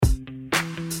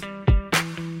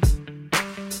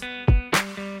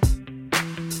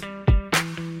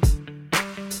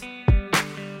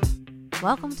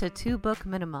Welcome to Two Book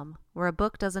Minimum, where a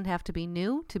book doesn't have to be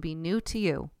new to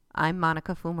you. I'm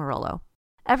Monica Fumarolo.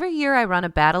 Every year I run a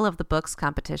Battle of the Books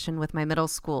competition with my middle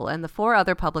school and the 4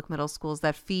 other public middle schools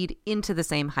that feed into the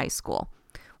same high school.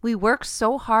 We work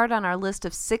so hard on our list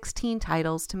of 16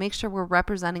 titles to make sure we're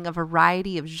representing a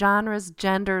variety of genres,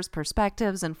 genders,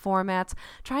 perspectives, and formats,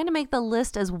 trying to make the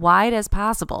list as wide as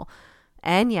possible.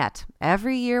 And yet,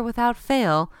 every year without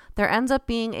fail, there ends up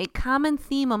being a common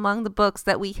theme among the books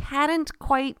that we hadn't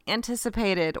quite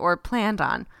anticipated or planned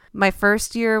on. My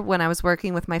first year, when I was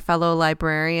working with my fellow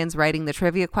librarians writing the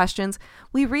trivia questions,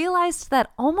 we realized that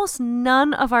almost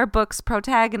none of our books'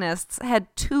 protagonists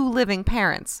had 2 living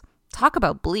parents. Talk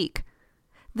about bleak.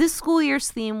 This school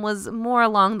year's theme was more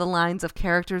along the lines of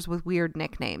characters with weird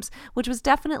nicknames, which was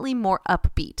definitely more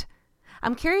upbeat.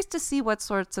 I'm curious to see what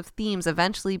sorts of themes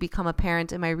eventually become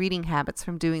apparent in my reading habits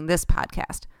from doing this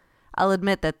podcast. I'll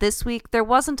admit that this week there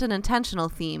wasn't an intentional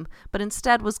theme, but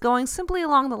instead was going simply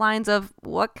along the lines of,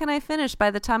 what can I finish by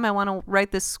the time I want to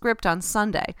write this script on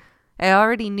Sunday? I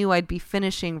already knew I'd be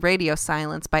finishing Radio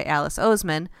Silence by Alice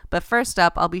Oseman, but first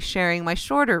up I'll be sharing my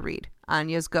shorter read,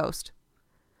 Anya's Ghost.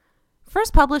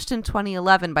 First published in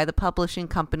 2011 by the publishing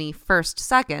company First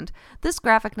Second, this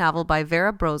graphic novel by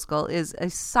Vera Brosgol is a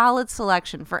solid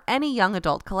selection for any young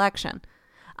adult collection.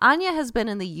 Anya has been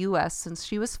in the U.S. since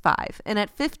she was 5, and at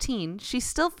 15, she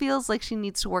still feels like she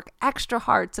needs to work extra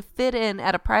hard to fit in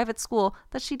at a private school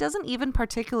that she doesn't even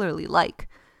particularly like.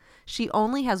 She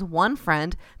only has one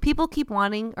friend. People keep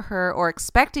wanting her or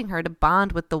expecting her to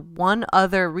bond with the one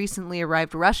other recently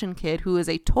arrived Russian kid who is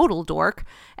a total dork,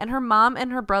 and her mom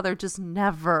and her brother just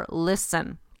never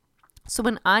listen. So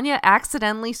when Anya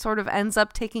accidentally sort of ends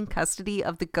up taking custody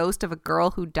of the ghost of a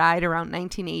girl who died around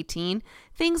 1918,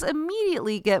 things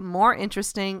immediately get more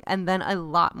interesting and then a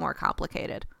lot more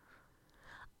complicated.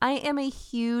 I am a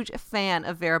huge fan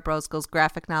of Vera Brosgol's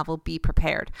graphic novel Be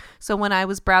Prepared, so when I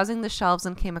was browsing the shelves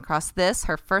and came across this,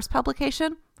 her first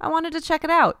publication, I wanted to check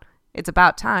it out. It's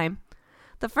about time.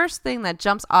 The first thing that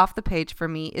jumps off the page for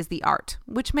me is the art,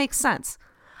 which makes sense.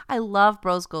 I love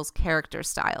Brosgol's character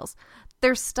styles.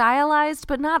 They're stylized,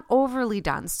 but not overly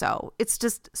done so. It's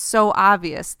just so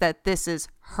obvious that this is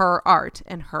her art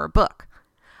and her book.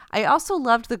 I also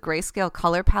loved the grayscale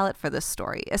color palette for this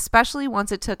story, especially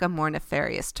once it took a more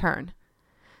nefarious turn.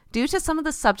 Due to some of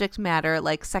the subject matter,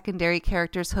 like secondary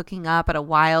characters hooking up at a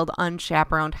wild,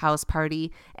 unchaperoned house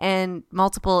party, and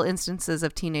multiple instances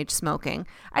of teenage smoking,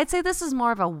 I'd say this is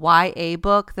more of a YA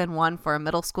book than one for a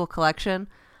middle school collection.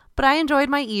 But I enjoyed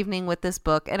my evening with this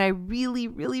book, and I really,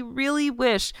 really, really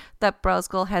wish that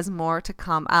Brosgol has more to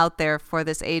come out there for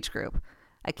this age group.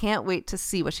 I can't wait to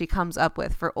see what she comes up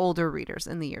with for older readers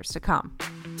in the years to come.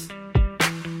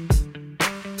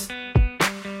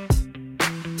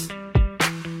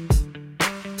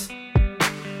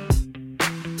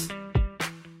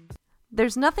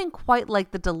 There's nothing quite like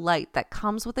the delight that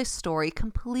comes with a story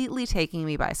completely taking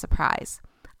me by surprise.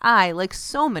 I, like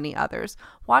so many others,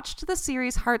 watched the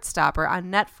series Heartstopper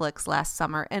on Netflix last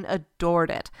summer and adored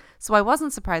it, so I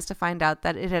wasn't surprised to find out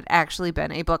that it had actually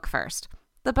been a book first.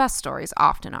 The best stories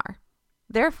often are.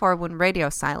 Therefore, when Radio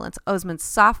Silence, Oseman's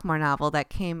sophomore novel that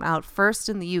came out first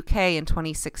in the UK in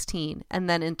 2016 and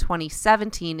then in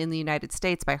 2017 in the United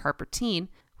States by Harper Teen,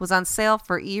 was on sale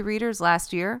for e-readers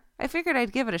last year, I figured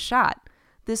I'd give it a shot.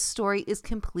 This story is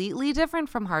completely different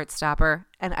from Heartstopper,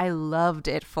 and I loved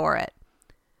it for it.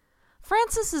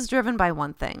 Frances is driven by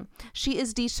one thing. She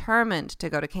is determined to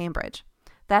go to Cambridge.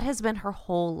 That has been her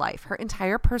whole life, her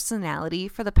entire personality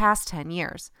for the past 10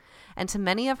 years. And to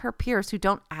many of her peers who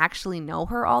don't actually know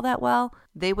her all that well,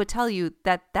 they would tell you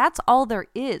that that's all there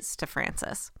is to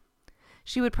Frances.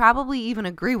 She would probably even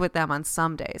agree with them on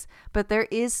some days, but there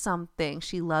is something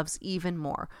she loves even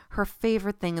more, her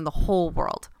favorite thing in the whole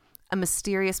world, a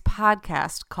mysterious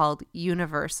podcast called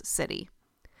Universe City.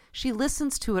 She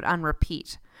listens to it on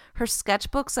repeat. Her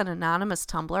sketchbooks and anonymous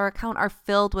Tumblr account are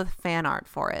filled with fan art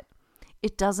for it.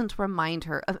 It doesn't remind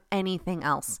her of anything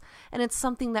else, and it's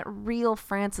something that real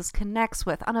Frances connects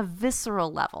with on a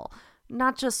visceral level,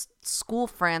 not just school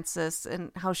Frances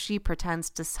and how she pretends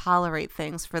to tolerate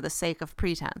things for the sake of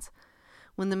pretense.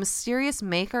 When the mysterious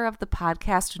maker of the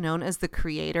podcast known as the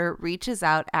creator reaches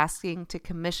out asking to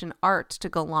commission art to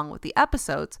go along with the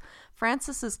episodes,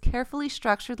 Frances's carefully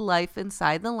structured life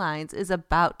inside the lines is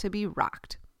about to be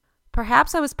rocked.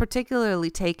 Perhaps I was particularly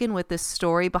taken with this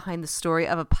story behind the story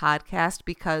of a podcast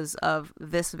because of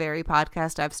this very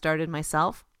podcast I've started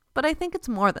myself, but I think it's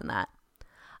more than that.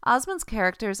 Oseman's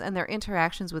characters and their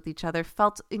interactions with each other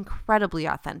felt incredibly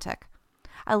authentic.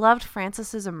 I loved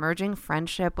Frances's emerging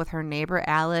friendship with her neighbor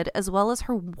Alid, as well as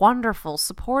her wonderful,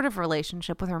 supportive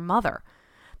relationship with her mother.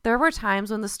 There were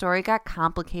times when the story got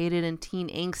complicated and teen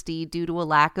angsty due to a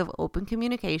lack of open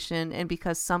communication and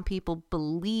because some people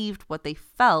believed what they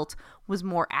felt was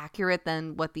more accurate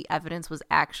than what the evidence was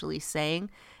actually saying,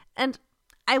 and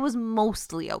I was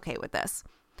mostly okay with this.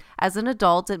 As an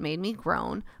adult, it made me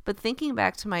groan, but thinking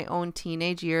back to my own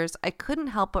teenage years, I couldn't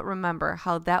help but remember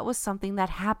how that was something that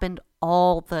happened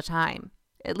all the time.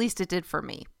 At least it did for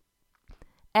me.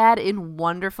 Add in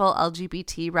wonderful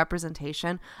LGBT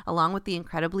representation, along with the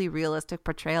incredibly realistic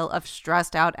portrayal of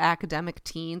stressed out academic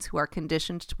teens who are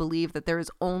conditioned to believe that there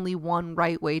is only one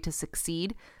right way to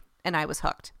succeed, and I was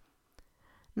hooked.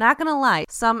 Not gonna lie,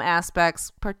 some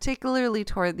aspects, particularly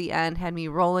toward the end, had me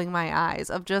rolling my eyes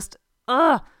of just,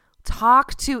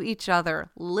 talk to each other,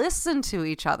 listen to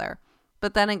each other.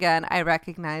 But then again, I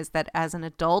recognized that as an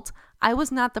adult, I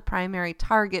was not the primary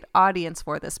target audience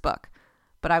for this book,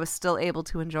 but I was still able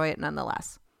to enjoy it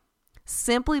nonetheless.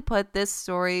 Simply put, this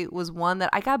story was one that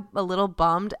I got a little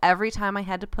bummed every time I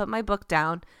had to put my book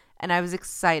down, and I was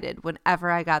excited whenever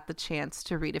I got the chance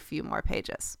to read a few more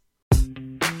pages.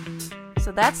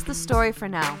 So that's the story for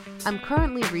now. I'm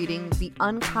currently reading The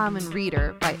Uncommon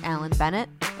Reader by Alan Bennett,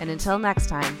 and until next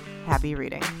time, happy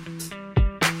reading.